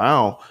 Don't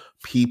allow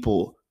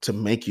people to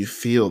make you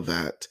feel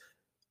that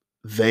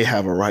they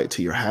have a right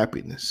to your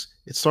happiness.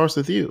 It starts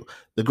with you.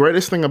 The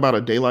greatest thing about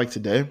a day like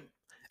today,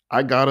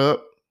 I got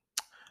up,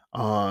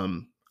 I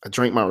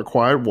drank my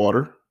required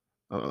water.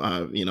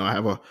 I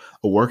have a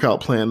workout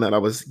plan that I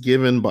was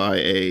given by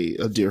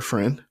a dear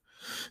friend.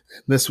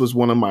 This was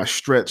one of my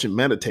stretch and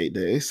meditate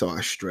days. So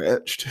I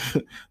stretched,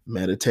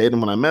 meditate.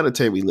 And when I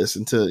meditate, we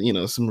listen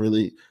to, some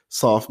really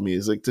soft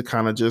music to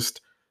kind of just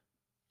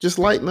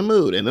lighten the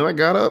mood. And then I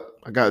got up,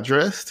 I got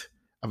dressed.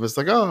 I was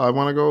like, oh, I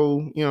want to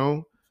go,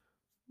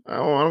 I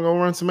want to go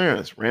run some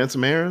errands. Ran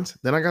some errands.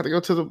 Then I got to go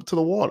to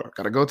the water.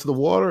 Got to go to the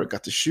water.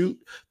 Got to shoot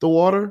the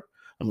water.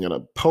 I'm going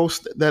to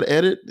post that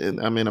edit. And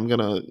I'm going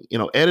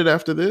to, edit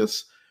after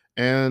this.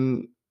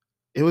 And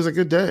it was a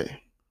good day.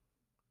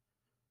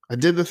 I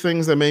did the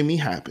things that made me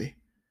happy.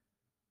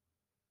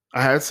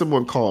 I had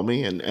someone call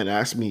me and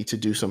ask me to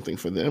do something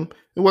for them.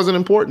 It wasn't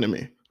important to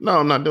me. No,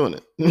 I'm not doing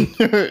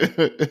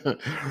it.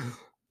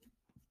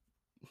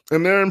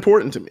 And they're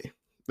important to me.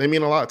 They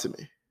mean a lot to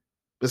me.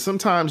 But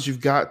sometimes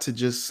you've got to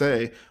just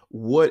say,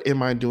 what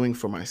am I doing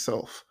for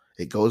myself?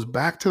 It goes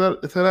back to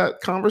that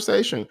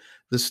conversation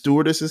the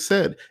stewardess has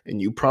said,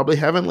 and you probably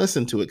haven't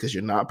listened to it because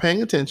you're not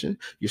paying attention.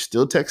 You're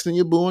still texting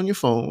your boo on your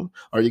phone,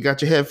 or you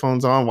got your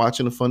headphones on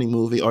watching a funny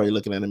movie, or you're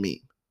looking at a meme.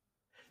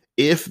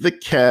 If the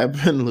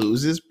cabin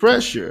loses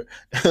pressure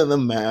and the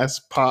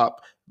mask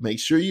pop, make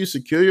sure you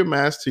secure your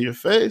mask to your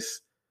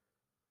face.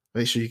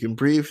 Make sure you can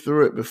breathe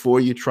through it before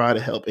you try to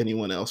help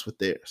anyone else with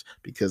theirs.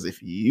 Because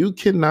if you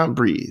cannot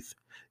breathe,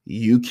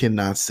 you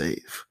cannot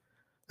save.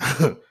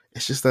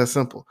 It's just that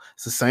simple.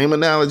 It's the same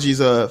analogies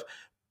of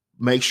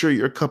make sure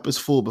your cup is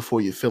full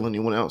before you fill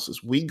anyone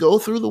else's. We go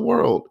through the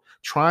world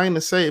trying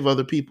to save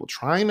other people,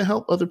 trying to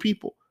help other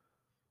people.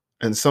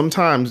 And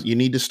sometimes you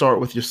need to start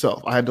with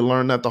yourself. I had to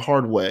learn that the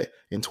hard way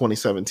in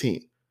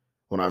 2017.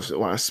 When I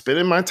was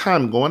spending my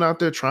time going out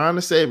there trying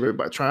to save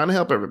everybody, trying to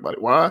help everybody.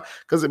 Why?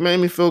 Because it made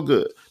me feel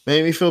good.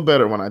 Made me feel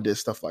better when I did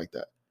stuff like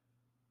that.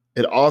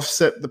 It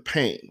offset the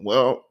pain.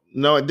 Well,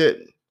 no, it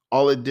didn't.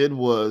 All it did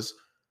was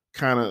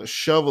kind of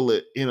shovel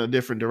it in a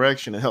different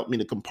direction and help me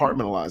to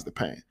compartmentalize the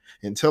pain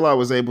until I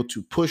was able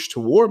to push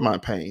toward my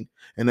pain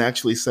and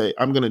actually say,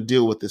 I'm going to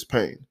deal with this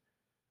pain.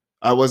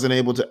 I wasn't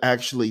able to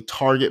actually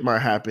target my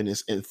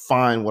happiness and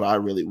find what I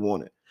really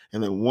wanted.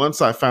 And then once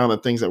I found the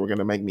things that were going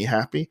to make me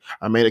happy,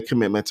 I made a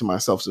commitment to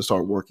myself to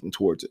start working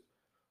towards it.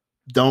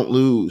 Don't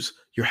lose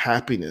your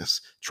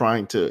happiness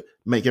trying to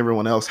make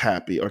everyone else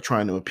happy or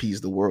trying to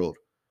appease the world,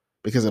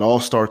 because it all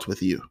starts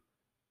with you.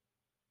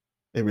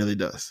 It really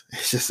does.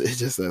 It's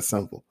just that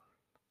simple.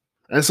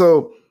 And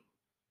so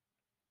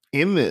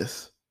in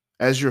this,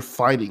 as you're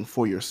fighting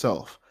for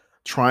yourself,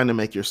 trying to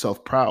make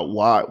yourself proud,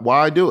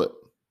 why do it?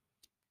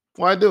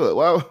 Why do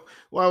it?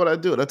 Why would I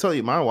do it? I'll tell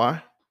you my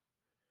why.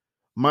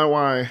 My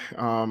why,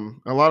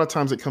 a lot of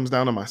times it comes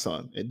down to my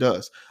son. It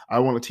does. I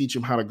want to teach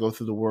him how to go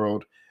through the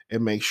world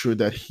and make sure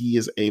that he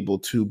is able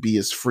to be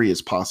as free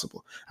as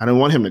possible. I don't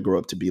want him to grow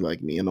up to be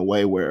like me in a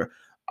way where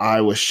I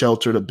was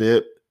sheltered a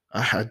bit.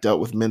 I had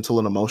dealt with mental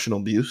and emotional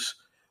abuse.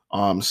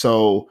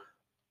 So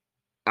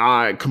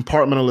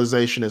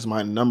compartmentalization is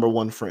my number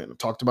one friend. I've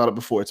talked about it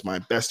before. It's my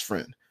best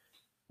friend.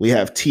 We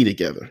have tea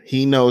together.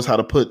 He knows how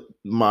to put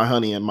my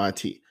honey in my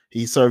tea.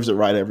 He serves it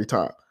right every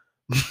time.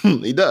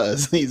 He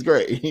does. He's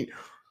great.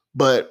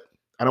 But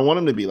I don't want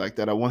him to be like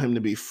that. I want him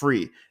to be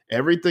free.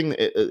 Everything,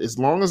 as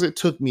long as it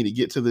took me to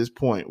get to this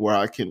point where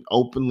I can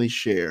openly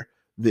share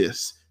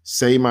this,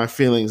 say my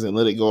feelings and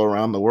let it go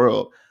around the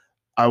world,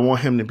 I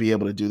want him to be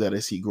able to do that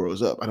as he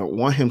grows up. I don't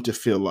want him to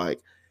feel like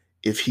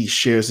if he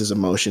shares his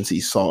emotions, he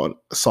saw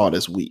it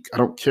as weak. I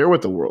don't care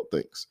what the world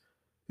thinks.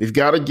 We've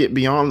got to get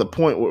beyond the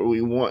point where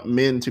we want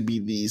men to be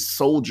these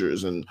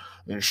soldiers and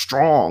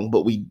strong,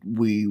 but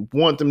we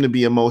want them to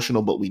be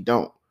emotional, but we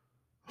don't.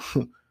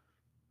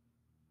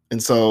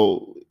 And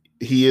so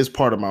he is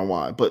part of my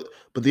why. But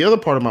the other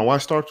part of my why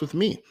starts with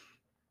me.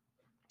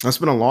 I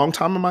spent a long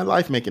time in my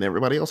life making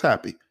everybody else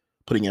happy,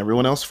 putting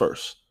everyone else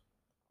first.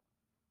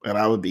 And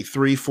I would be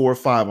 3, 4,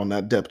 5 on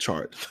that depth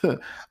chart.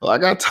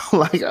 like I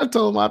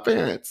told my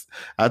parents.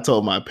 I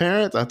told my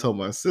parents, I told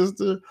my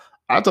sister,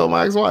 I told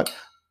my ex-wife.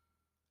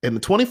 In the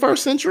 21st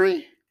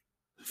century,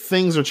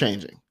 things are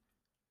changing.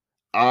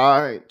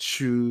 I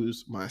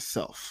choose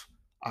myself.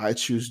 I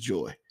choose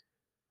joy.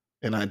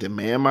 And I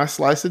demand my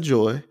slice of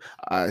joy.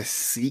 I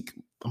seek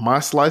my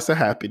slice of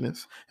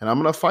happiness, and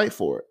I'm going to fight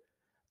for it.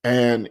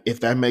 And if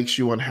that makes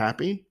you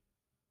unhappy,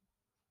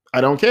 I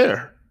don't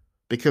care,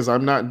 because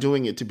I'm not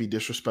doing it to be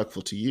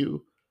disrespectful to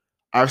you.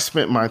 I've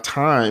spent my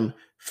time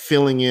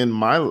filling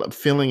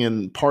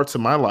in parts of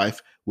my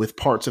life with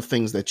parts of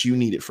things that you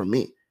needed from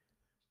me.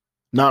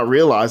 Not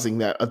realizing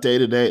that a day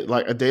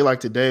like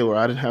today where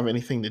I didn't have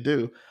anything to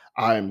do,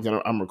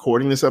 I'm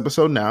recording this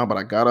episode now, but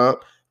I got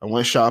up, I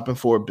went shopping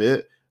for a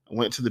bit, I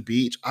went to the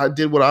beach. I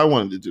did what I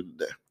wanted to do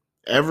today.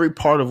 Every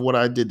part of what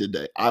I did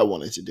today, I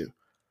wanted to do.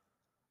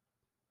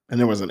 And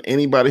there wasn't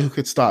anybody who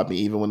could stop me,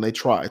 even when they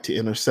tried to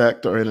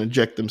intersect or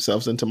interject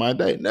themselves into my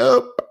day.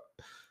 Nope.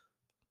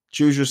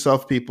 Choose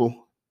yourself,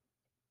 people.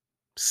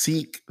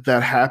 Seek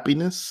that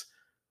happiness.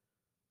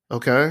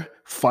 Okay?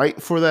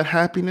 Fight for that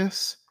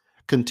happiness.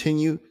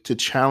 Continue to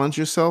challenge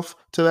yourself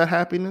to that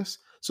happiness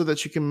so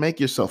that you can make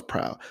yourself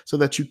proud, so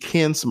that you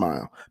can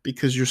smile,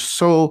 because you're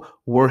so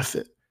worth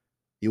it.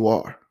 You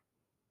are.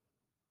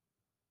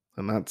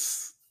 And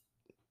that's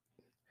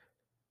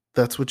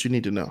what you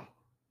need to know.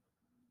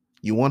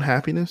 You want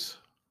happiness?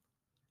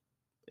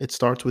 It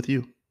starts with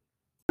you.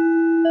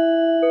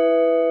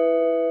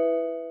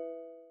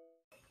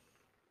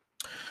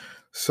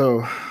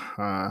 So,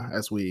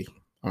 as we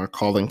are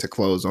calling to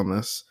close on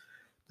this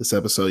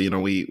episode,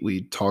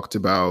 we talked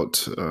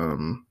about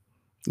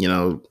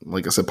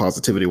Like I said,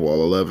 Positivity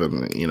Wall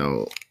 11,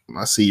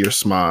 I see your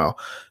smile,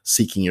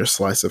 seeking your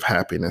slice of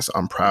happiness.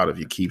 I'm proud of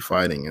you. Keep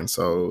fighting. And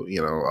so,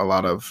 a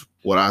lot of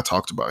what I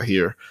talked about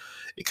here,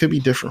 it could be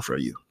different for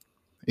you.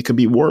 It could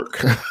be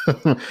work.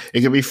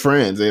 It could be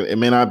friends. It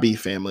may not be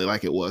family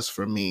like it was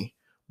for me.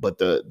 But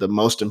the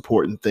most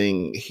important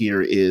thing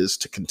here is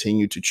to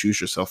continue to choose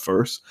yourself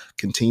first,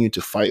 continue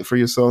to fight for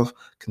yourself,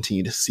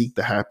 continue to seek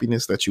the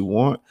happiness that you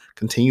want,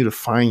 continue to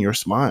find your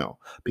smile.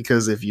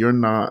 Because if you're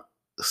not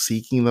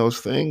seeking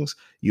those things,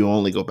 you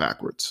only go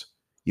backwards.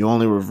 You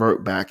only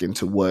revert back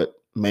into what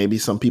maybe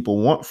some people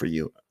want for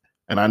you.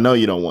 And I know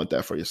you don't want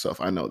that for yourself.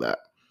 I know that.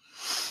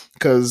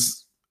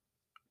 Because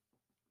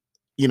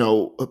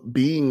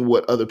being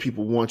what other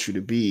people want you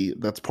to be,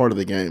 that's part of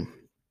the game.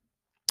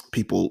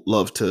 People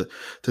love to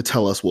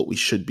tell us what we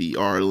should be,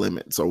 our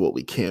limits, or what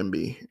we can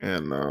be,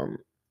 and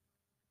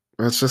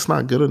that's just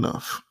not good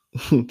enough.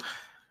 If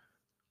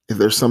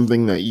there's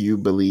something that you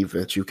believe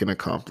that you can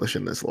accomplish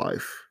in this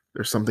life,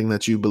 there's something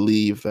that you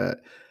believe that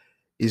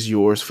is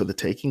yours for the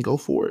taking, go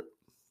for it.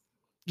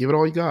 Give it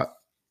all you got.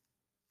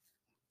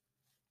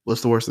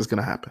 What's the worst that's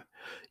going to happen?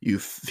 You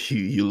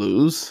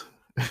lose.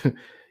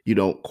 You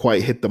don't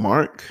quite hit the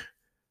mark.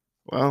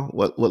 Well,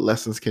 what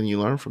lessons can you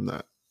learn from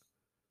that?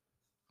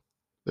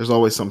 There's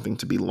always something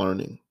to be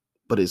learning.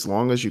 But as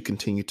long as you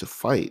continue to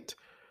fight,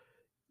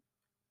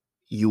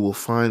 you will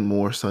find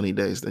more sunny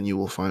days than you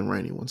will find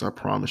rainy ones. I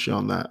promise you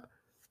on that.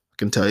 I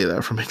can tell you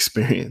that from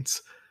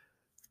experience.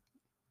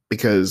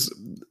 Because,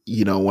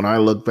 when I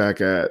look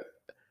back at,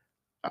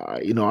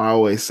 I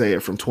always say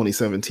it from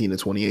 2017 to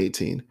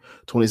 2018.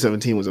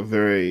 2017 was a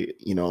very,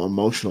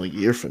 emotional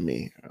year for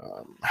me.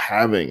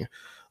 Having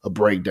a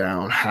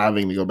breakdown,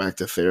 having to go back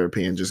to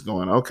therapy and just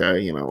going,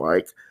 okay,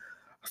 like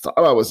I thought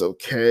I was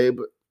okay,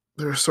 but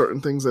there are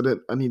certain things that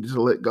I needed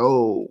to let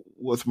go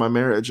with my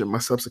marriage and my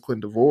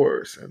subsequent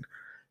divorce, and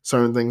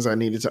certain things I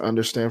needed to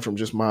understand from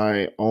just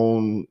my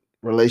own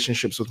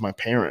relationships with my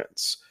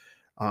parents,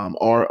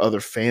 or other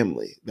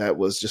family that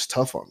was just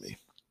tough on me.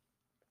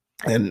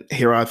 And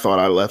here I thought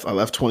I left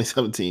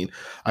 2017.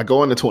 I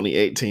go into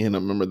 2018. I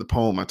remember the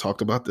poem. I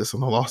talked about this in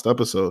the lost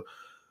episode,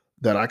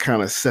 that I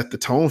kind of set the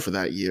tone for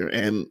that year.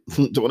 And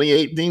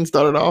 2018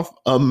 started off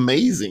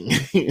amazing.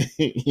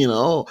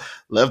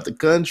 Left the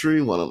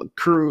country, went on a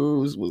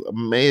cruise, was an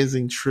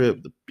amazing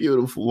trip, the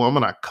beautiful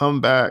woman. I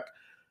come back,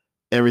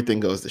 everything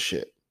goes to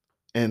shit.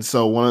 And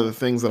so one of the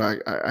things that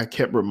I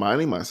kept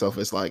reminding myself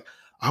is like,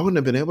 I wouldn't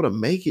have been able to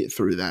make it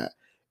through that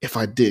if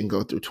I didn't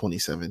go through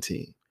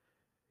 2017.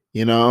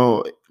 You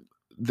know,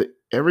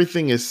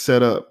 everything is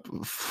set up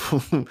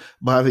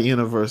by the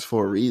universe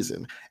for a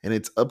reason, and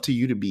it's up to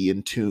you to be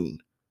in tune.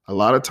 A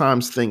lot of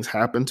times things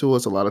happen to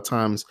us. A lot of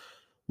times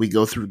we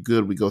go through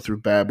good, we go through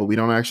bad, but we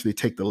don't actually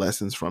take the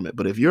lessons from it.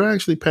 But if you're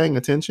actually paying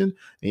attention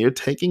and you're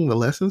taking the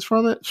lessons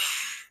from it,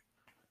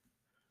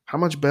 how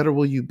much better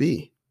will you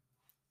be?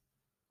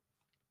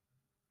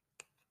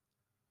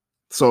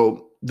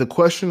 So the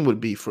question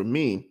would be for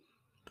me,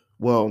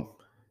 well,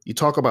 you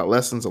talk about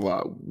lessons a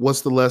lot.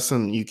 What's the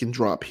lesson you can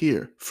drop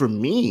here? For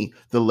me,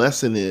 the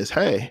lesson is,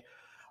 hey,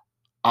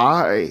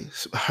 I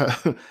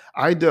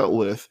I dealt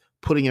with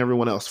putting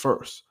everyone else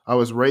first. I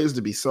was raised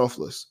to be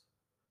selfless,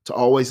 to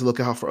always look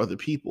out for other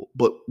people.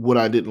 But what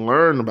I didn't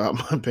learn about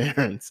my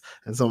parents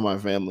and some of my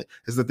family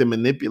is that they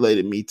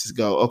manipulated me to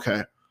go,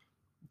 okay,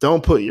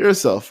 don't put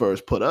yourself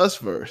first, put us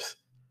first.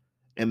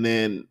 And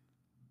then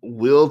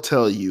we'll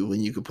tell you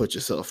when you can put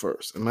yourself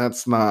first. And that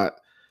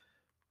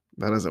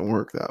doesn't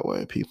work that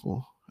way,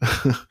 people.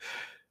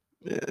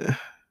 Yeah,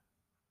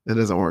 it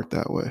doesn't work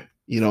that way.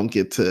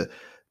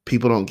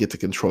 People don't get to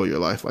control your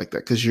life like that,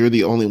 because you're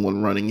the only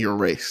one running your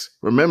race.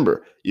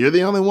 Remember, you're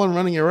the only one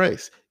running your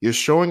race. You're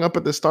showing up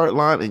at the start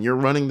line and you're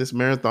running this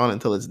marathon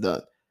until it's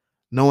done.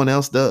 No one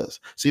else does.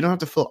 So you don't have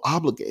to feel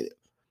obligated.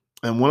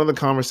 And one of the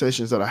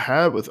conversations that I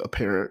had with a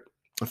parent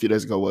a few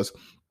days ago was,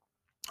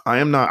 I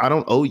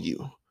don't owe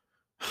you.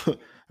 I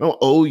don't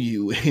owe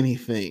you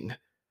anything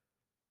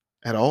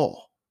at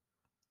all.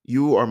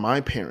 You are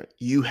my parent.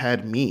 You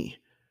had me.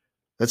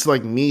 That's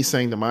like me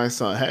saying to my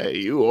son, hey,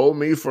 you owe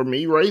me for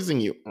me raising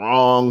you.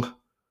 Wrong.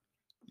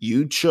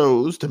 You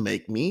chose to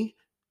make me.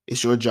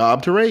 It's your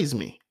job to raise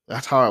me.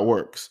 That's how it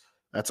works.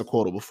 That's a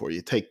quotable for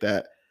you. Take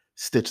that,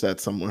 stitch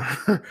that somewhere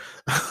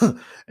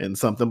and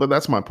something. But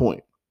that's my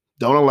point.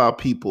 Don't allow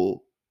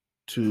people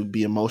to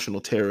be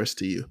emotional terrorists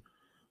to you.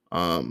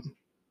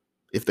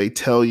 If they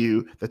tell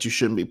you that you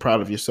shouldn't be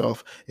proud of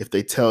yourself, if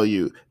they tell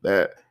you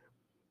that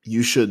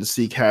you shouldn't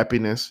seek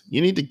happiness,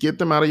 you need to get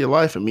them out of your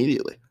life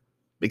immediately,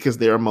 because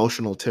they're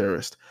emotional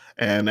terrorists.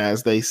 And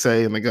as they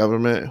say in the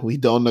government, we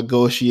don't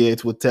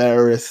negotiate with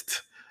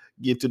terrorists.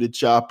 Get to the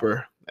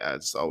chopper. I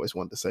just always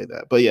wanted to say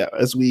that. But yeah,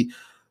 as we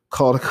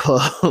call to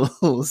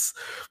close,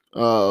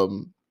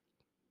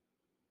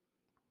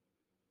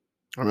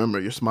 remember,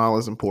 your smile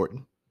is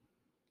important.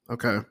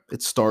 Okay.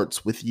 It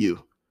starts with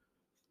you.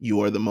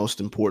 You are the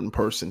most important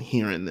person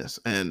hearing this.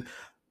 And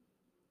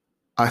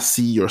I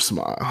see your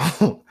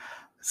smile.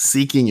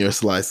 seeking your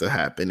slice of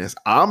happiness.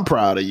 I'm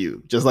proud of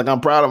you, just like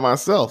I'm proud of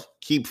myself.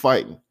 Keep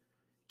fighting,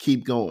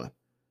 keep going.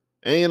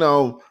 And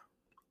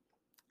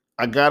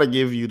I gotta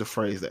give you the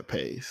phrase that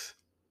pays.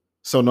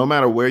 So no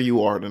matter where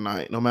you are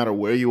tonight, no matter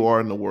where you are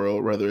in the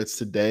world, whether it's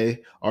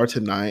today or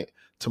tonight,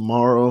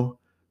 tomorrow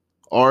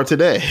or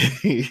today,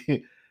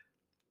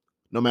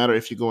 no matter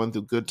if you're going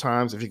through good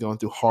times, if you're going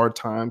through hard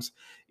times,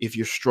 if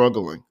you're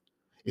struggling,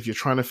 if you're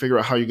trying to figure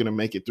out how you're going to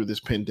make it through this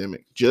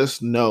pandemic,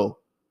 just know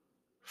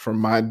from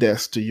my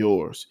desk to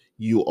yours,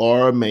 you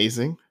are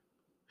amazing.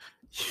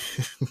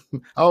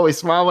 I always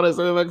smile when I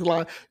say the next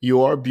line.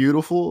 You are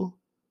beautiful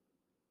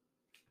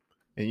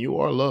and you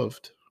are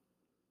loved.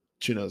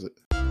 She knows it.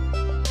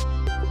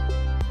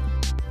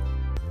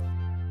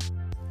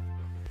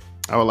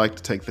 I would like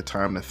to take the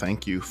time to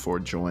thank you for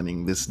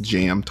joining this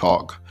jam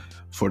talk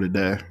for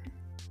today.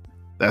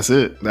 That's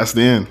it. That's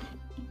the end.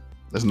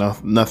 There's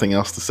nothing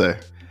else to say.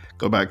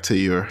 Go back to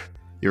your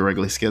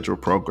regularly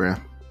scheduled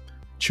program.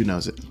 Chu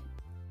knows it.